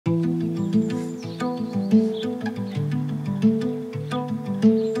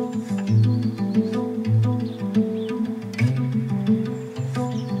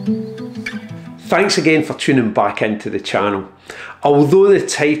Thanks again for tuning back into the channel. Although the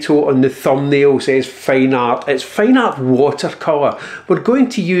title on the thumbnail says fine art, it's fine art watercolor. We're going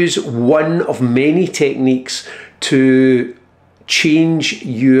to use one of many techniques to change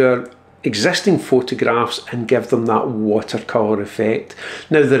your existing photographs and give them that watercolor effect.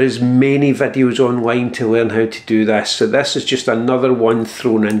 Now there is many videos online to learn how to do this, so this is just another one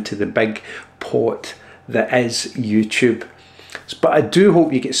thrown into the big pot that is YouTube. But I do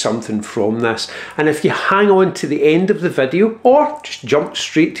hope you get something from this, and if you hang on to the end of the video or just jump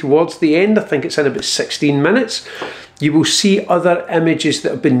straight towards the end, I think it's in about 16 minutes, you will see other images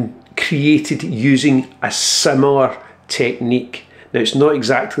that have been created using a similar technique. Now it's not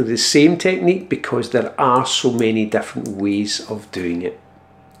exactly the same technique because there are so many different ways of doing it.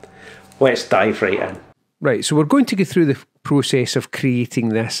 Let's dive right in. Right, so we're going to go through the process of creating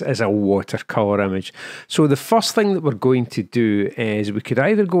this as a watercolor image. So the first thing that we're going to do is we could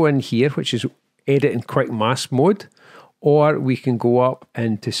either go in here, which is edit in quick mask mode, or we can go up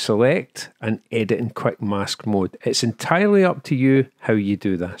into select and edit in quick mask mode. It's entirely up to you how you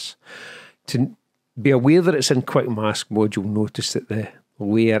do this. To be aware that it's in quick mask mode, you'll notice that the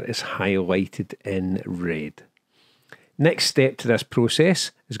layer is highlighted in red. Next step to this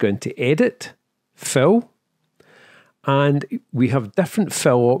process is going to edit, fill, and we have different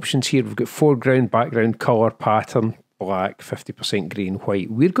fill options here. We've got foreground, background, colour, pattern, black, 50% grey and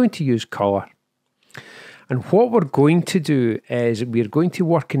white. We're going to use colour. And what we're going to do is we're going to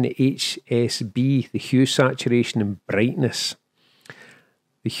work in the HSB, the hue, saturation and brightness.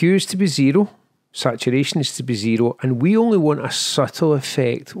 The hue is to be 0, saturation is to be 0, and we only want a subtle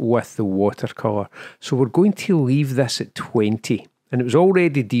effect with the watercolour. So we're going to leave this at 20. And it was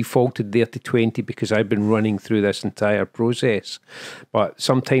already defaulted there to 20 because I've been running through this entire process. But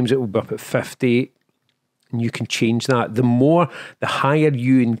sometimes it will be up at 50 and you can change that. The higher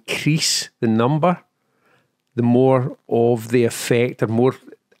you increase the number, the more of the effect or more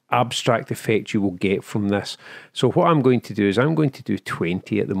abstract effect you will get from this. So what I'm going to do is I'm going to do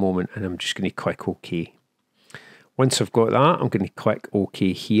 20 at the moment, and I'm just going to click OK. Once I've got that, I'm going to click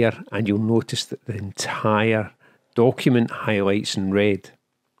OK here, and you'll notice that the entire document highlights in red.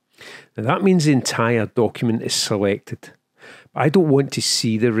 Now that means the entire document is selected, but I don't want to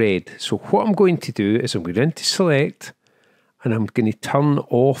see the red. So what I'm going to do is I'm going into select and I'm going to turn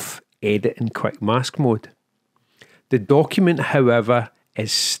off edit in quick mask mode. The document, however,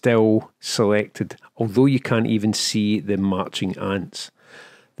 is still selected, although you can't even see the marching ants.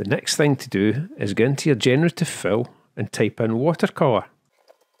 The next thing to do is go into your generative fill and type in watercolor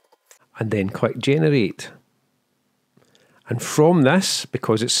and then click generate. And from this,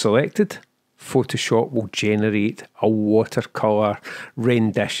 because it's selected, Photoshop will generate a watercolor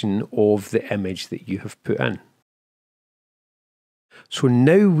rendition of the image that you have put in. So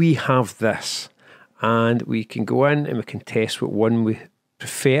now we have this, and we can go in and we can test what one we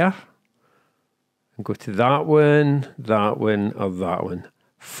prefer. And go to that one, or that one.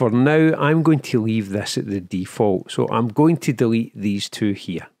 For now, I'm going to leave this at the default. So I'm going to delete these two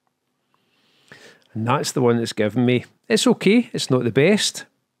here. And that's the one that's given me. It's okay, it's not the best,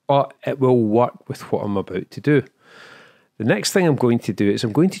 but it will work with what I'm about to do. The next thing I'm going to do is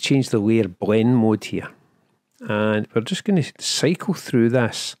I'm going to change the layer blend mode here. And we're just going to cycle through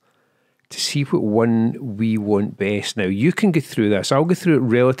this to see what one we want best. Now you can go through this, I'll go through it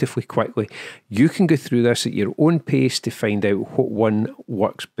relatively quickly. You can go through this at your own pace to find out what one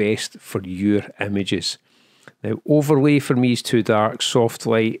works best for your images. Now overlay for me is too dark, soft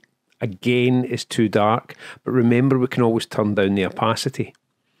light again is too dark, but remember we can always turn down the opacity.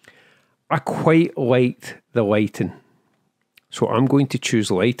 I quite liked the lighting, so I'm going to choose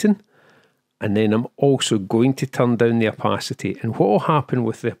lighting, and then I'm also going to turn down the opacity. And what will happen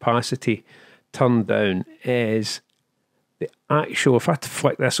with the opacity turned down is the actual, if I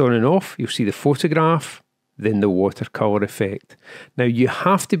flick this on and off, you'll see the photograph, then the watercolor effect. Now you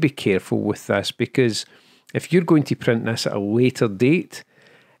have to be careful with this, because if you're going to print this at a later date,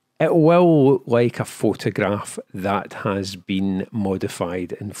 it will look like a photograph that has been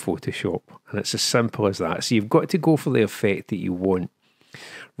modified in Photoshop. And it's as simple as that. So you've got to go for the effect that you want.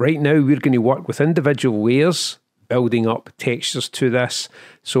 Right now, we're going to work with individual layers, building up textures to this.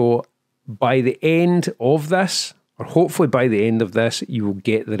 So by the end of this, or hopefully by the end of this, you will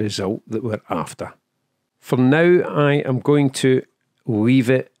get the result that we're after. For now, I am going to leave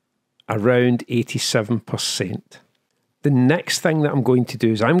it around 87%. The next thing that I'm going to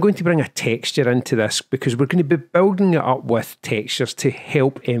do is I'm going to bring a texture into this, because we're going to be building it up with textures to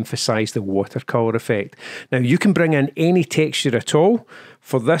help emphasize the watercolor effect. Now you can bring in any texture at all.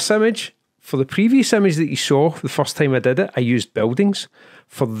 For this image, for the previous image that you saw the first time I did it, I used buildings.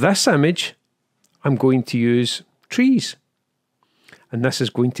 For this image, I'm going to use trees. And this is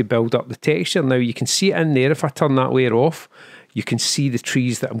going to build up the texture. Now you can see it in there. If I turn that layer off, you can see the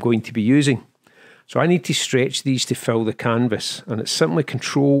trees that I'm going to be using. So I need to stretch these to fill the canvas, and it's simply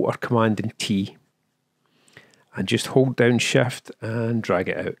Control or Command and T. And just hold down Shift and drag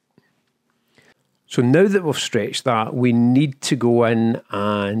it out. So now that we've stretched that, we need to go in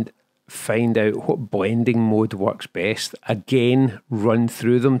and find out what blending mode works best. Again, run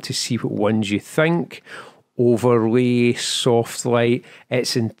through them to see what ones you think. Overlay, soft light,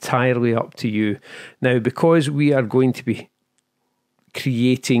 it's entirely up to you. Now, because we are going to be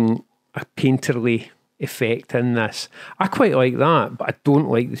creating a painterly effect in this, I quite like that, but I don't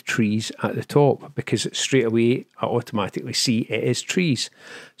like the trees at the top because straight away I automatically see it is trees.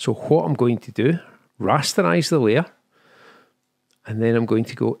 So what I'm going to do, rasterize the layer, and then I'm going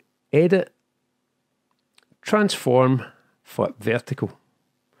to go Edit, Transform, Flip Vertical.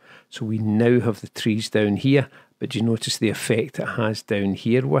 So we now have the trees down here, but you notice the effect it has down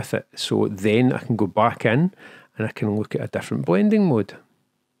here with it. So then I can go back in and I can look at a different blending mode.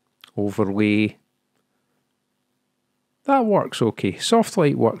 Overlay. That works okay. Soft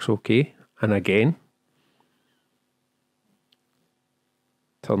light works okay. And again,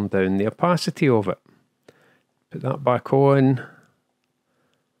 turn down the opacity of it. Put that back on.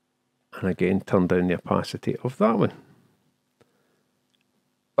 And again, turn down the opacity of that one.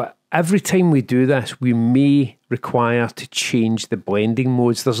 But every time we do this, we may require to change the blending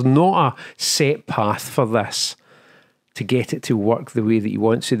modes. There's not a set path for this to get it to work the way that you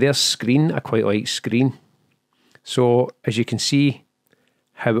want. So there's screen. I quite like screen. So as you can see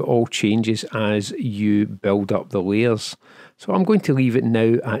how it all changes as you build up the layers. So I'm going to leave it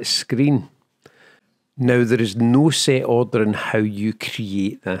now at screen. Now, there is no set order in how you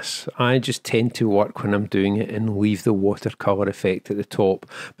create this. I just tend to work when I'm doing it and leave the watercolor effect at the top,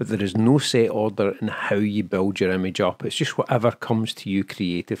 but there is no set order in how you build your image up. It's just whatever comes to you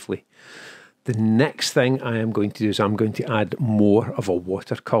creatively. The next thing I am going to do is I'm going to add more of a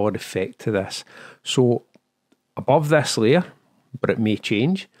watercolor effect to this. So above this layer, but it may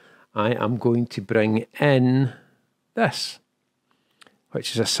change, I am going to bring in this,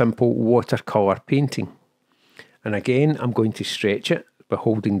 which is a simple watercolor painting. And again, I'm going to stretch it by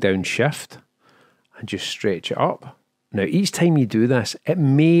holding down Shift and just stretch it up. Now, each time you do this, it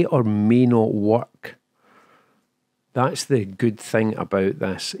may or may not work. That's the good thing about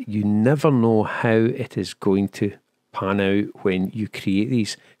this. You never know how it is going to pan out when you create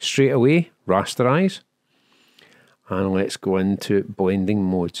these. Straight away, rasterize. And let's go into blending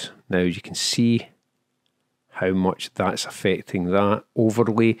modes. Now, you can see how much that's affecting that.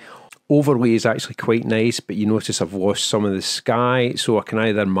 Overlay. Overlay is actually quite nice, but you notice I've lost some of the sky, so I can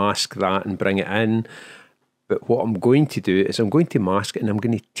either mask that and bring it in. But what I'm going to do is I'm going to mask it and I'm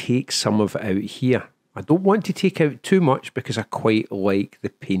going to take some of it out here. I don't want to take out too much because I quite like the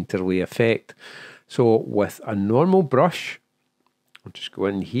painterly effect. So with a normal brush, I'll just go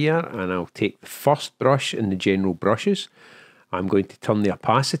in here and I'll take the first brush in the general brushes. I'm going to turn the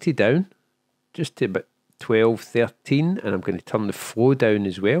opacity down just to about 12, 13, and I'm going to turn the flow down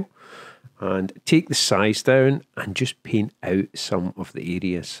as well and take the size down and just paint out some of the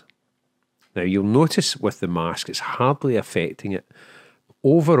areas. Now you'll notice with the mask it's hardly affecting it.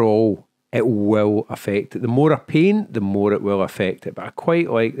 Overall it will affect it. The more I paint, the more it will affect it, but I quite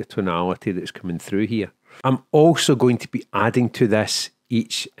like the tonality that's coming through here. I'm also going to be adding to this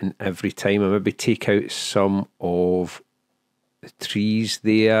each and every time. I maybe take out some of the trees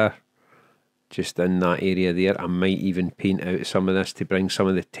there, just in that area there. I might even paint out some of this to bring some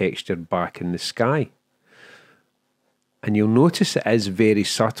of the texture back in the sky. And you'll notice it is very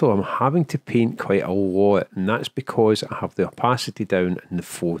subtle. I'm having to paint quite a lot, and that's because I have the opacity down and the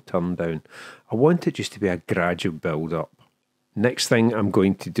flow turned down. I want it just to be a gradual build up. Next thing I'm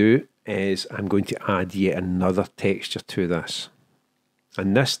going to do is I'm going to add yet another texture to this.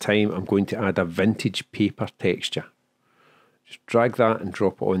 And this time I'm going to add a vintage paper texture. Just drag that and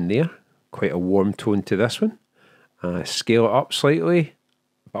drop it on there. Quite a warm tone to this one. Scale it up slightly,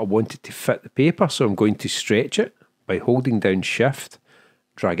 but I want it to fit the paper, so I'm going to stretch it by holding down Shift,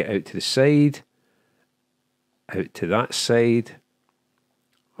 drag it out to the side, out to that side,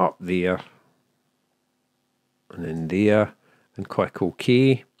 up there, and then there, and click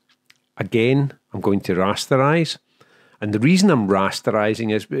OK. Again, I'm going to rasterize. And the reason I'm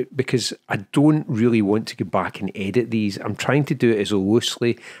rasterizing is because I don't really want to go back and edit these. I'm trying to do it as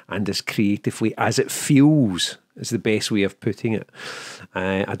loosely and as creatively as it feels is the best way of putting it.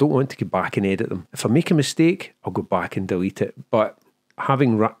 I don't want to go back and edit them. If I make a mistake, I'll go back and delete it. But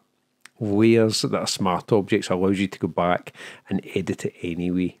having layers that are smart objects allows you to go back and edit it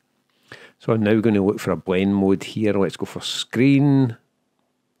anyway. So I'm now going to look for a blend mode here. Let's go for screen,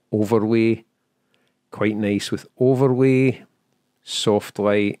 overlay, quite nice with overlay, soft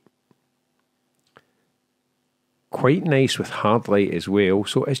light, quite nice with hard light as well.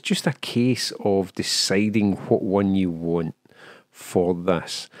 So it's just a case of deciding what one you want for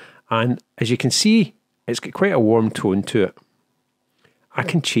this. And as you can see, it's got quite a warm tone to it. I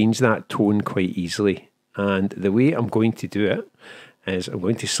can change that tone quite easily. And the way I'm going to do it is I'm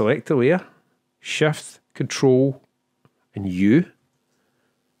going to select the layer, Shift, Control, and U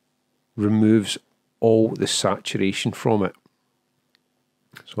removes all the saturation from it.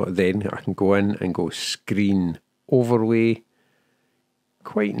 So then I can go in and go screen, overlay,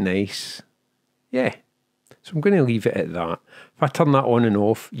 quite nice. Yeah, so I'm going to leave it at that. If I turn that on and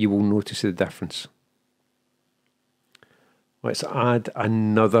off, you will notice the difference. Let's add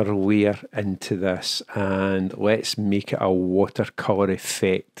another layer into this and let's make it a watercolor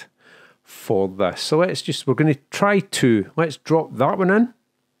effect for this. So we're going to try two. Let's drop that one in.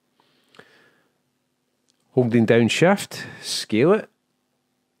 Holding down Shift, scale it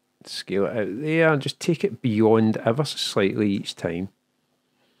out there and just take it beyond ever so slightly each time.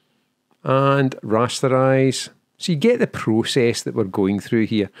 And rasterize. So you get the process that we're going through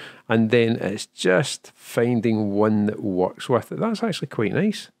here, and then it's just finding one that works with it. That's actually quite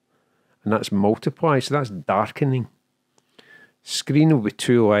nice. And that's multiply, so that's darkening. Screen will be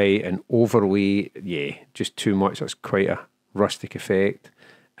too light, and overlay, yeah, just too much. That's quite a rustic effect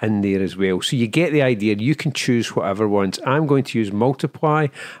in there as well. So you get the idea. You can choose whatever ones. I'm going to use multiply,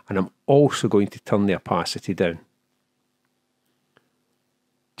 and I'm also going to turn the opacity down.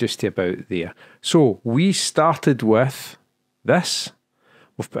 Just about there. So we started with this.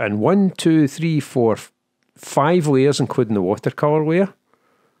 We've put in 1, 2, 3, 4, 5 layers, including the watercolor layer.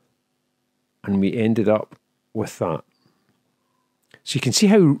 And we ended up with that. So you can see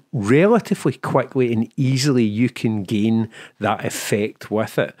how relatively quickly and easily you can gain that effect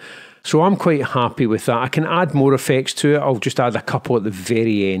with it. So I'm quite happy with that. I can add more effects to it. I'll just add a couple at the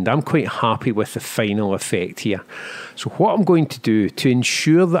very end. I'm quite happy with the final effect here. So what I'm going to do to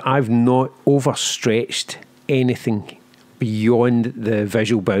ensure that I've not overstretched anything beyond the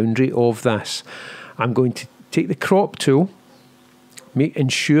visual boundary of this, I'm going to take the crop tool,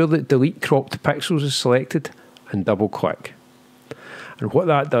 ensure that delete cropped pixels is selected, and double click. And what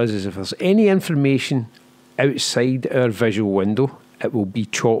that does is if there's any information outside our visual window, it will be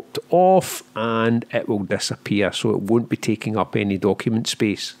chopped off and it will disappear, so it won't be taking up any document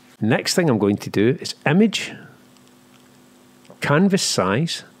space. Next thing I'm going to do is image, canvas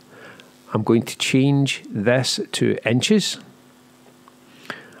size. I'm going to change this to inches,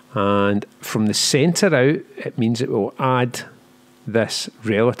 and from the center out, it means it will add this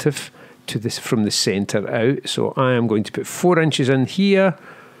relative to this from the center out. So I am going to put 4 inches in here,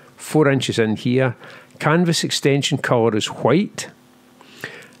 4 inches in here. Canvas extension color is white.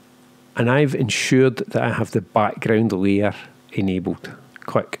 And I've ensured that I have the background layer enabled.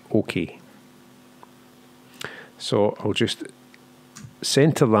 Click OK. So I'll just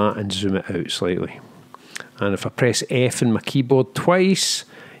center that and zoom it out slightly. And if I press F in my keyboard twice,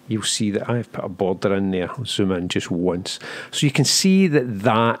 you'll see that I've put a border in there. I'll zoom in just once. So you can see that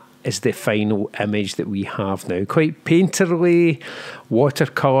that is the final image that we have now. Quite painterly,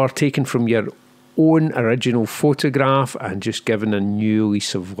 watercolor taken from your own original photograph and just given a new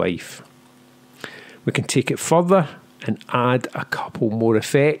lease of life. We can take it further and add a couple more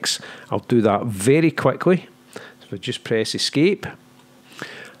effects. I'll do that very quickly. So if I just press escape,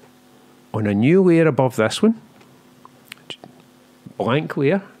 on a new layer above this one, blank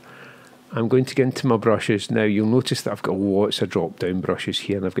layer, I'm going to get into my brushes. Now you'll notice that I've got lots of drop down brushes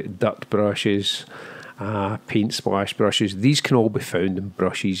here, and I've got dirt brushes, paint splash brushes. These can all be found in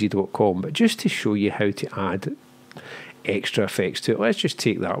brusheasy.com, but just to show you how to add extra effects to it, let's just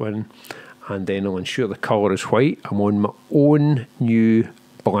take that one, and then I'll ensure the colour is white. I'm on my own new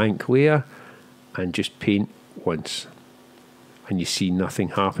blank layer and just paint once, and you see nothing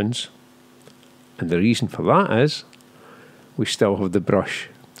happens. And the reason for that is we still have the brush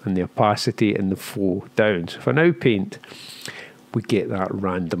and the opacity and the flow down. So if I now paint, we get that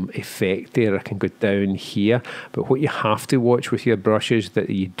random effect there. I can go down here, but what you have to watch with your brushes that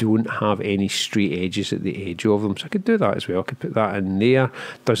you don't have any straight edges at the edge of them. So I could do that as well. I could put that in there.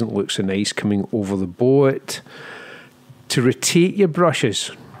 Doesn't look so nice coming over the boat. To rotate your brushes,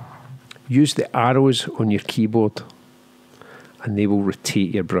 use the arrows on your keyboard and they will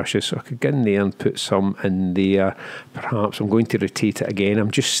rotate your brushes. So I could get in there and put some in there. Perhaps I'm going to rotate it again.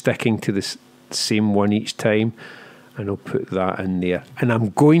 I'm just sticking to the same one each time. and I'll put that in there. And I'm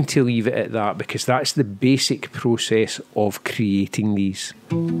going to leave it at that because that's the basic process of creating these.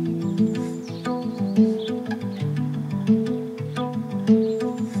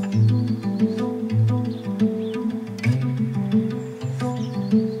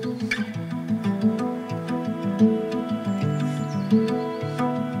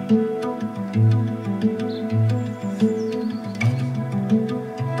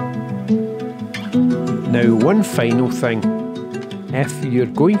 Now, one final thing, if you're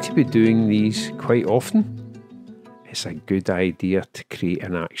going to be doing these quite often, it's a good idea to create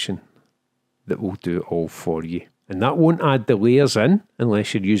an action that will do it all for you. And that won't add the layers in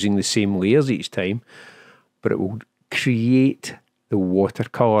unless you're using the same layers each time, but it will create the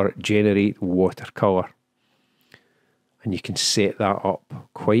watercolor, generate watercolor. And you can set that up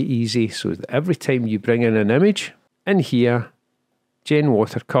quite easy so that every time you bring in an image, in here, gen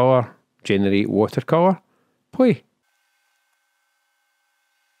watercolor, generate watercolor, play.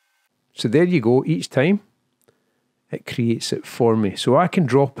 So there you go, each time it creates it for me. So I can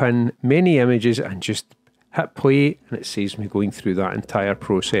drop in many images and just hit play and it saves me going through that entire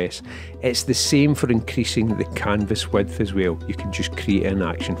process. It's the same for increasing the canvas width as well. You can just create an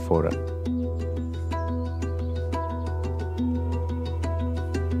action for it.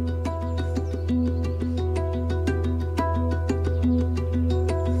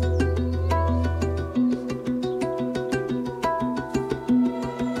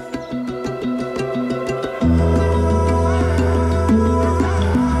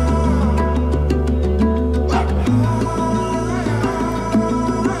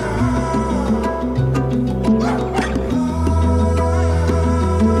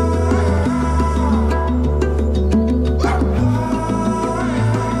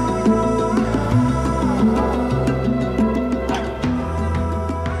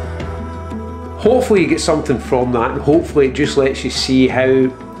 Hopefully you get something from that, and hopefully it just lets you see how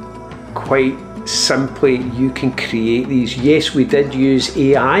quite simply you can create these. Yes, we did use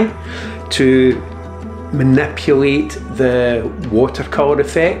AI to manipulate the watercolor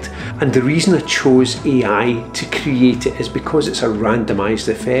effect, and the reason I chose AI to create it is because it's a randomized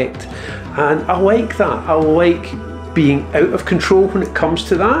effect, and I like that. I like being out of control when it comes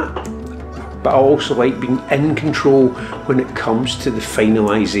to that, but I also like being in control when it comes to the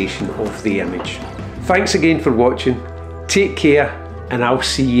finalization of the image. Thanks again for watching, take care, and I'll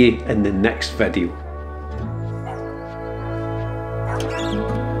see you in the next video.